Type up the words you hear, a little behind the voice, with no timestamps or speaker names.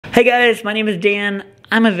Hey guys, my name is Dan.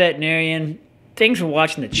 I'm a veterinarian. Thanks for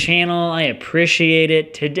watching the channel. I appreciate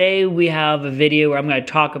it. Today we have a video where I'm going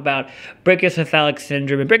to talk about Brachycephalic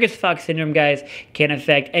syndrome. And Brachycephalic syndrome, guys, can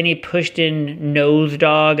affect any pushed-in nose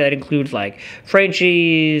dog. That includes like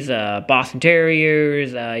Frenchies, Boston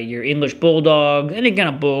Terriers, your English Bulldogs, any kind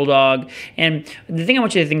of Bulldog. And the thing I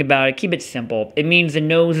want you to think about it, keep it simple. It means the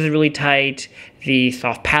nose is really tight, the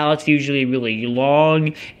soft palate's usually really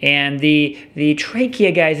long, and the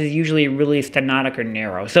trachea, guys, is usually really stenotic or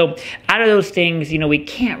narrow. So out of those things, you know, we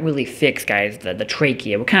can't really fix, guys, the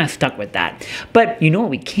trachea. We're kind of stuck with that. But you know what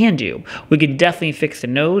we can do? We can definitely fix the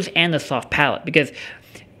nose and the soft palate, because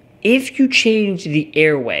if you change the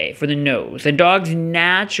airway for the nose, the dogs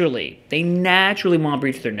naturally want to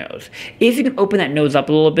breathe through their nose. If you can open that nose up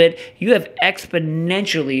a little bit, you have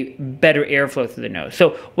exponentially better airflow through the nose.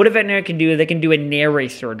 So what a veterinarian can do is they can do a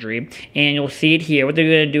nares surgery, and you'll see it here. What they're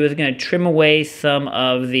going to do is they're going to trim away some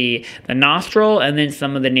of the nostril and then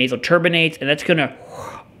some of the nasal turbinates, and that's going to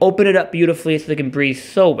open it up beautifully so they can breathe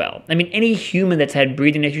so well. I mean, any human that's had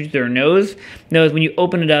breathing issues with their nose knows when you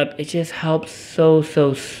open it up, it just helps so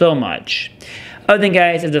much. Other thing,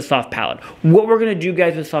 guys, is the soft palate. What we're going to do,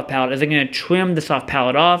 guys, with soft palate is I'm going to trim the soft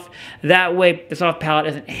palate off. That way, the soft palate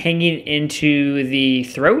isn't hanging into the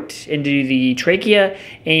throat, into the trachea,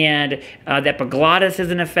 and the epiglottis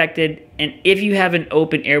isn't affected. And if you have an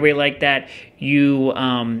open airway like that, you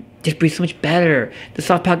just breathe so much better. The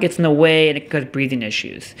soft palate gets in the way, and it can cause breathing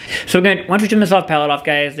issues. So once we trim the soft palate off,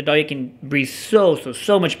 guys, the dog can breathe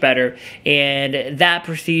so much better. And that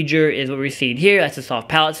procedure is what we're seeing here. That's the soft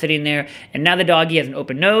palate sitting there. And now the doggy has an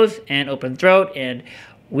open nose and open throat, and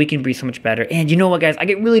we can breathe so much better. And you know what, guys? I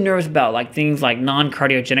get really nervous about like things like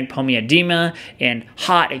non-cardiogenic pulmonary edema and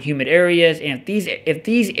hot and humid areas. And if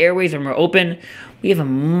these airways are more open, we have a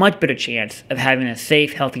much better chance of having a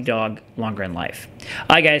safe, healthy dog longer in life.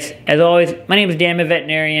 All right, guys. As always, my name is Dan, I'm a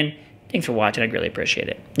veterinarian. Thanks for watching. I really appreciate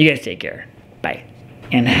it. You guys take care. Bye.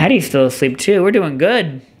 And Hattie's still asleep too. We're doing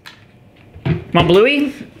good. Come on,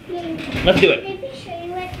 Bluey. Let's do it. Maybe show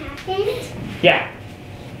you what happened. Yeah.